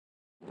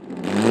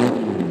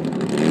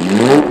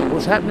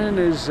What's happening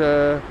is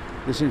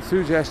this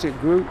enthusiastic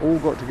group all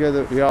got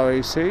together at the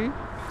RAC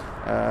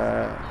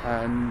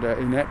and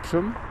in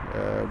Epsom,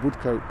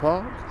 Woodcote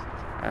Park,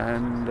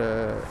 and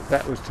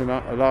that was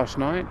last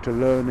night to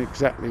learn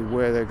exactly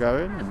where they're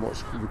going and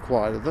what's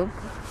required of them.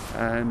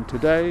 And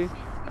today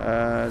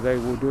they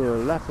will do a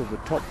lap of the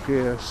Top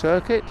Gear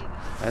circuit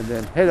and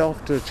then head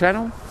off to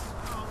Channel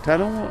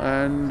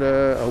and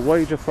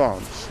away to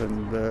France.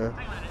 And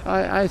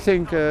I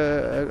think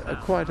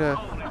quite an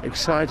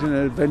exciting and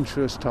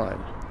adventurous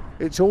time.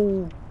 It's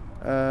all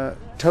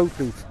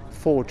totally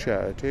for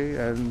charity,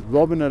 and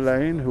Robin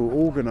Elaine, who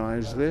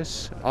organised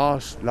this,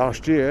 asked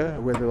last year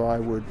whether I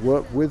would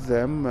work with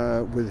them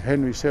with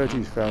Henry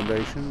Surtees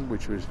Foundation,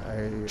 which was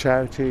a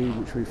charity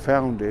which we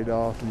founded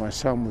after my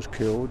son was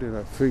killed in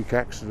a freak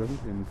accident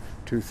in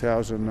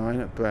 2009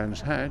 at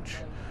Brands Hatch.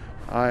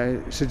 I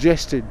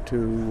suggested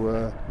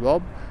to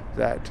Rob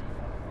that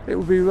it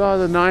would be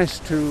rather nice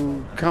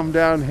to come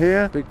down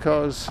here,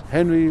 because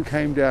Henry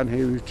came down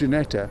here with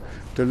Janetta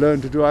to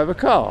learn to drive a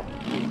car.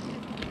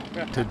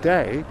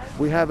 Today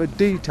we have a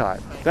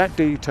D-type. That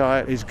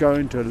D-type is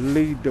going to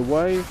lead the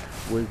way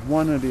with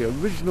one of the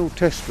original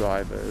test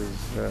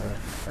drivers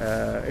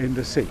in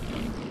the seat.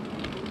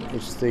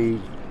 It's the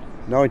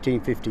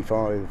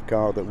 1955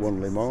 car that won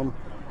Le Mans,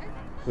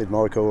 with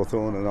Mike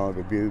Hawthorne and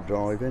Ivor Bute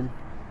driving.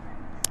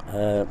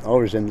 I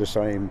was in the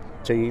same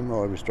team.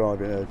 I was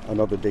driving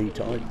another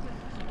D-type,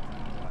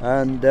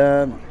 and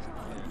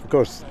of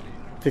course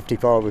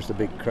 55 was the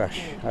big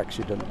crash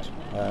accident.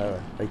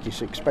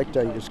 86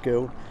 spectators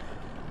killed,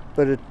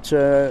 but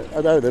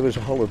although there was a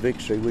Hollow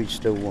victory, we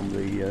still won the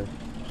race.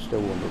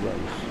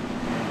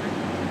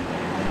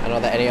 And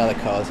are there any other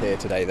cars here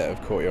today that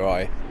have caught your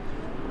eye?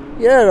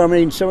 Yeah, I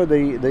mean, some of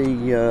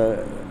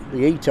the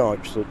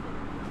E-types that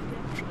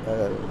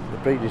the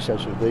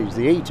predecessor of these,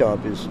 the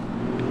E-type is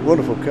a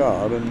wonderful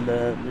car, and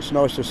it's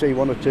nice to see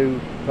one or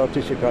two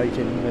participate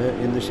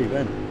in this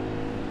event,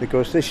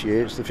 because this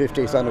year it's the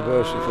 50th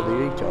anniversary for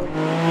the E-type.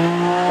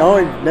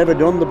 I've never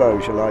done the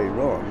Beaujolais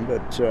Run,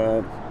 but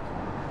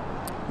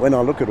when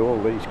I look at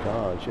all these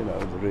cars, you know,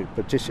 that are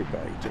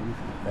participating,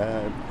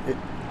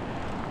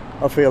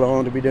 I feel I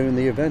want to be doing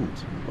the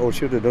event, or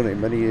should have done it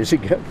many years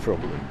ago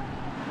probably.